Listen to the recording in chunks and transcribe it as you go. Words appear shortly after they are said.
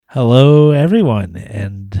Hello, everyone,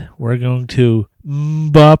 and we're going to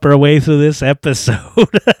bop our way through this episode.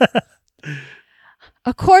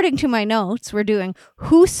 According to my notes, we're doing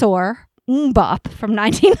Who Soar Bop from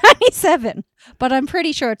 1997, but I'm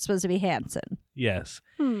pretty sure it's supposed to be Hanson. Yes,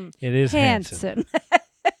 it is Hanson.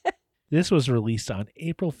 This was released on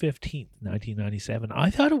April 15th, 1997. I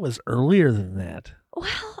thought it was earlier than that.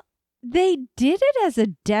 Well, they did it as a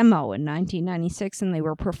demo in 1996, and they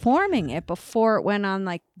were performing it before it went on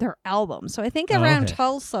like their album. So I think around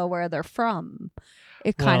Tulsa, where they're from,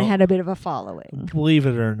 it kind of had a bit of a following. Believe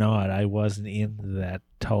it or not, I wasn't in that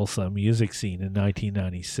Tulsa music scene in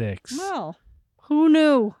 1996. Well, who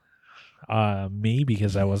knew? Me,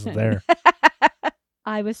 because I wasn't there.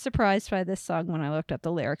 I was surprised by this song when I looked up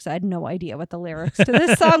the lyrics. I had no idea what the lyrics to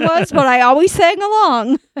this song was, but I always sang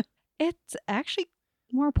along. It's actually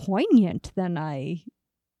more poignant than I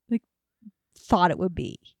thought it would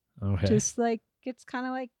be. Okay. Just like, it's kind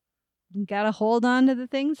of like, you got to hold on to the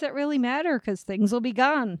things that really matter because things will be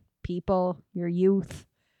gone. People, your youth,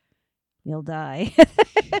 you'll die.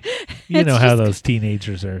 You know how those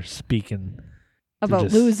teenagers are speaking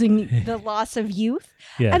about losing the loss of youth.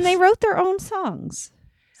 Yes. And they wrote their own songs.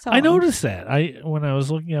 I noticed that. When I was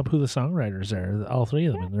looking up who the songwriters are, all three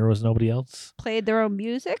of them, and there was nobody else. Played their own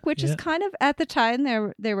music, which is kind of, at the time,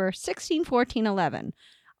 they were 16, 14, 11.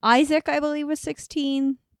 Isaac, I believe, was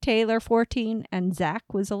 16, Taylor, 14, and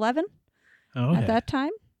Zach was 11 at that time.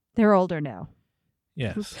 They're older now.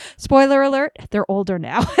 Yes. Spoiler alert, they're older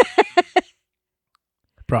now.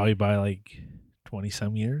 Probably by like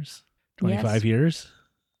 20-some years, 25 years.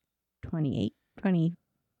 28, 20.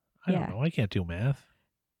 I don't know. I can't do math.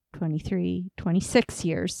 23, 26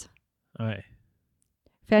 years. All right.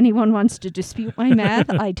 If anyone wants to dispute my math,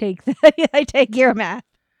 I take your math.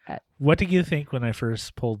 What did you think when I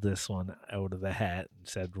first pulled this one out of the hat and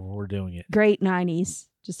said, we're doing it? Great 90s.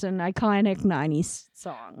 Just an iconic 90s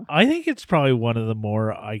song. I think it's probably one of the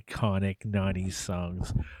more iconic 90s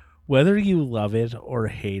songs. Whether you love it or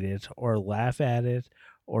hate it or laugh at it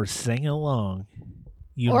or sing along,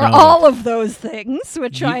 or all of those things,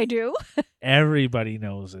 which I do. Everybody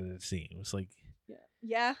knows it, it seems. Like,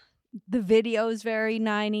 yeah. The video is very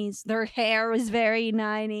 90s. Their hair is very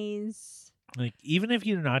 90s. Like, even if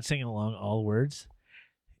you're not singing along all words,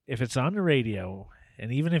 if it's on the radio,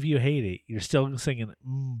 and even if you hate it, you're still singing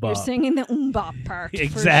bop. You're singing the bop part.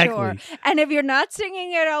 Exactly. For sure. And if you're not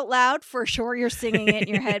singing it out loud, for sure you're singing it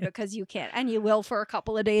in your head because you can't. And you will for a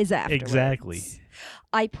couple of days afterwards. Exactly.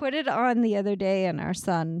 I put it on the other day and our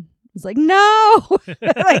son was like, no!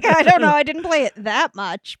 Like, I don't know. I didn't play it that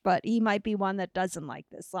much, but he might be one that doesn't like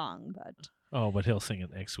this song. But he'll sing it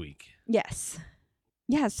next week. Yes.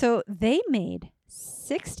 Yeah, so they made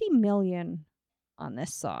 $60 million on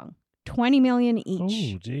this song. $20 million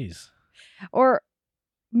each. Oh, jeez. Or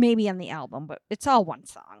maybe on the album, but it's all one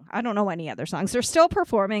song. I don't know any other songs. They're still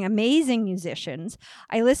performing, amazing musicians.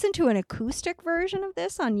 I listened to an acoustic version of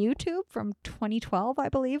this on YouTube from 2012, I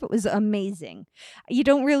believe. It was amazing. You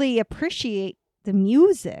don't really appreciate the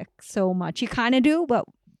music so much. You kind of do, but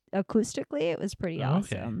acoustically, it was pretty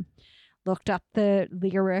awesome. Looked up the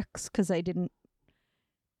lyrics because I didn't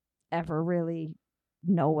ever really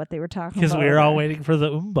know what they were talking about. Because we were all waiting for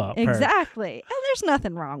the part. Exactly. And there's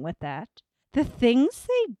nothing wrong with that. The things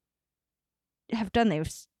they have done,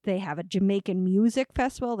 they have a Jamaican music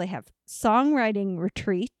festival, they have songwriting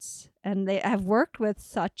retreats, and they have worked with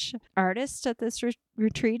such artists at this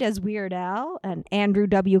retreat as Weird Al and Andrew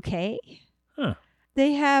WK. Huh.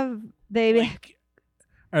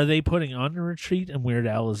 Are they putting on a retreat and Weird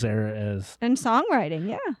Al is there as... And songwriting,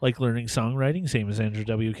 yeah. Like learning songwriting, same as Andrew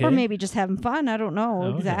WK? Or maybe just having fun. I don't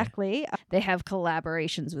know exactly. They have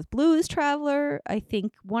collaborations with Blues Traveler. I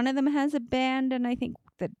think one of them has a band, and I think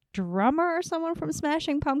the drummer or someone from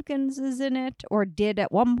Smashing Pumpkins is in it, or did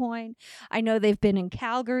at one point. I know they've been in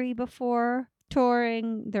Calgary before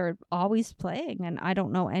touring. They're always playing, and I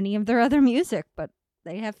don't know any of their other music, but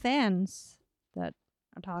they have fans that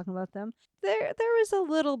are talking about them. There was a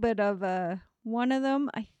little bit of one of them,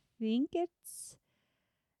 I think it's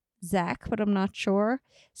Zach, but I'm not sure.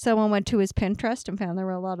 Someone went to his Pinterest and found there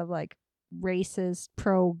were a lot of like racist,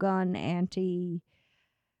 pro-gun, anti-trans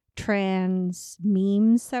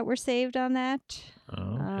memes that were saved on that.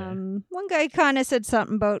 Oh, okay. One guy kind of said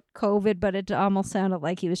something about COVID, but it almost sounded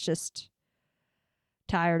like he was just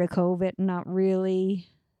tired of COVID and not really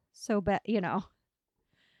so bad,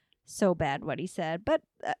 so bad what he said. But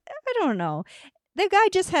I don't know. The guy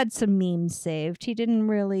just had some memes saved. He didn't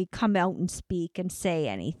really come out and speak and say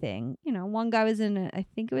anything. One guy was I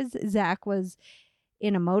think it was Zach was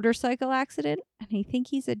in a motorcycle accident, and I think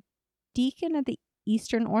he's a deacon at the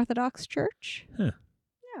Eastern Orthodox Church. Huh.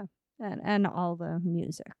 Yeah. and all the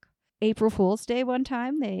music. April Fool's Day one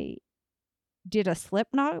time, they did a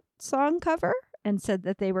Slipknot song cover and said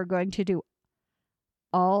that they were going to do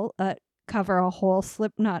cover a whole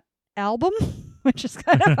Slipknot album, which is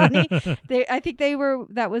kind of funny.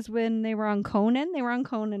 That was when they were on Conan. They were on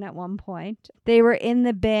Conan at one point. They were in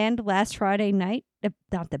the band Last Friday Night.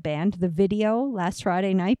 The video Last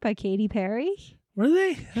Friday Night by Katy Perry. Were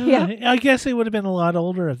they? Yeah. I guess they would have been a lot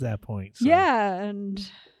older at that point. So. Yeah,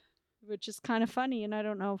 and which is kind of funny, and I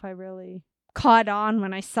don't know if I really caught on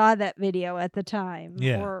when I saw that video at the time.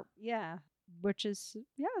 Yeah. Which is,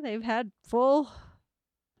 they've had full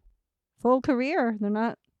career. They're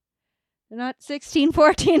not 16,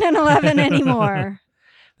 14, and 11 anymore.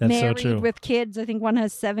 That's Married so true. with kids. I think one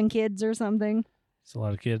has 7 kids or something. It's a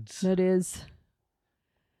lot of kids. It is.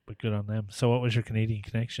 But good on them. So what was your Canadian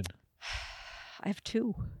connection? I have 2.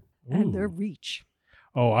 Ooh. And their reach.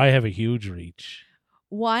 Oh, I have a huge reach.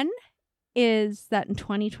 One is that in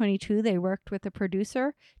 2022, they worked with a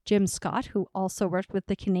producer, Jim Scott, who also worked with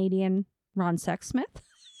the Canadian Ron Sexsmith.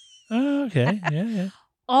 Oh, okay. Yeah.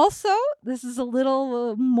 Also, this one's a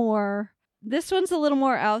little more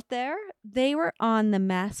out there. They were on The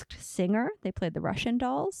Masked Singer. They played the Russian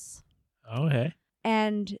dolls. Okay.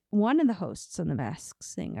 And one of the hosts on The Masked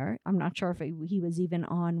Singer, I'm not sure if he was even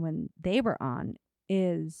on when they were on,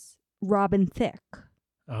 is Robin Thicke,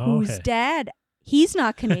 whose dad, he's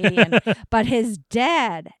not Canadian, but his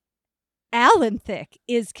dad, Alan Thicke,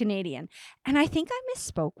 is Canadian. And I think I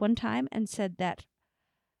misspoke one time and said that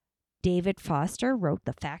David Foster wrote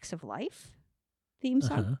the Facts of Life theme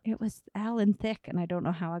song. Uh-huh. It was Alan Thicke, and I don't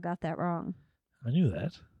know how I got that wrong. I knew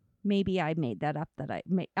that. Maybe I made that up.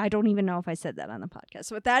 I don't even know if I said that on the podcast.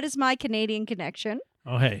 So that is my Canadian connection.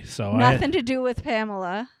 Okay, so nothing to do with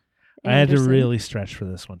Pamela Anderson. I had to really stretch for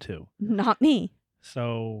this one too. Not me.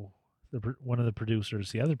 So one of the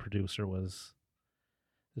producers, the other producer was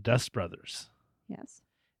the Dust Brothers. Yes.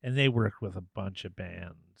 And they worked with a bunch of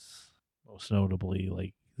bands, most notably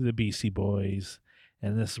like the BC Boys.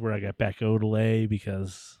 And this is where I got Beck Odelay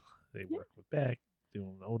because they worked with Beck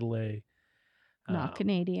doing Odelay. Not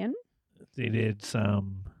Canadian. They did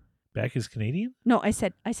some. Beck is Canadian? No, I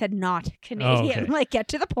said not Canadian. Oh, okay. Like, get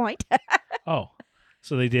to the point. Oh,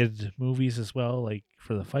 so they did movies as well, like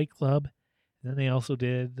for the Fight Club. And then they also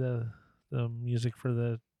did the music for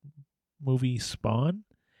the movie Spawn.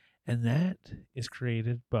 And that is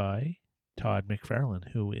created by Todd McFarlane,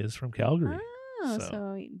 who is from Calgary. Oh,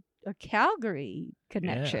 so a Calgary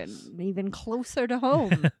connection, even closer to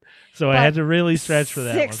home. So I had to really stretch for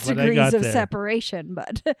that 6 one. degrees of separation,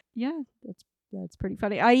 but yeah, that's pretty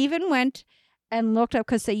funny. I even went and looked up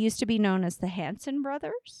because they used to be known as the Hanson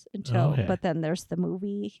brothers but then there's the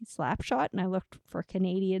movie Slapshot, and I looked for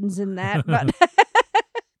Canadians in that, but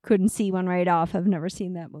couldn't see one right off. I've never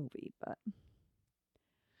seen that movie,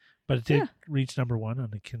 but it did reach number 1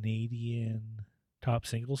 on the Canadian top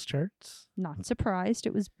singles charts. Not surprised.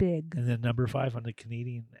 It was big. And then number 5 on the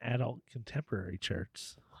Canadian adult contemporary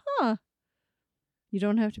charts. Huh. You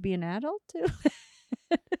don't have to be an adult to?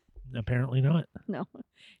 Apparently not. No.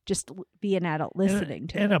 Just be an adult listening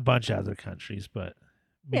to it. And a bunch of other countries, but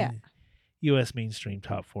U.S. mainstream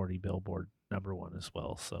top 40 Billboard number 1 as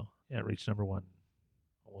well. So it reached number 1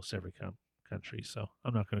 almost every country. So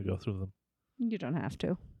I'm not going to go through them. You don't have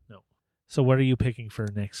to. No. So what are you picking for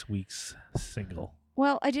next week's single?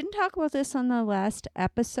 Well, I didn't talk about this on the last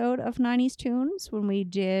episode of 90s Tunes when we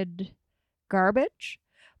did Garbage,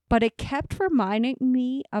 but it kept reminding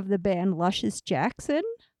me of the band Luscious Jackson,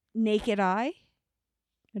 Naked Eye.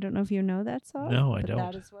 I don't know if you know that song. No, I don't.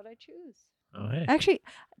 That is what I choose. Oh, hey. Actually,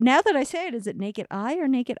 now that I say it, is it Naked Eye or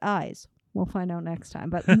Naked Eyes? We'll find out next time,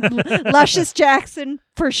 but Luscious Jackson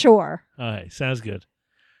for sure. All right, sounds good.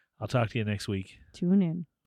 I'll talk to you next week. Tune in.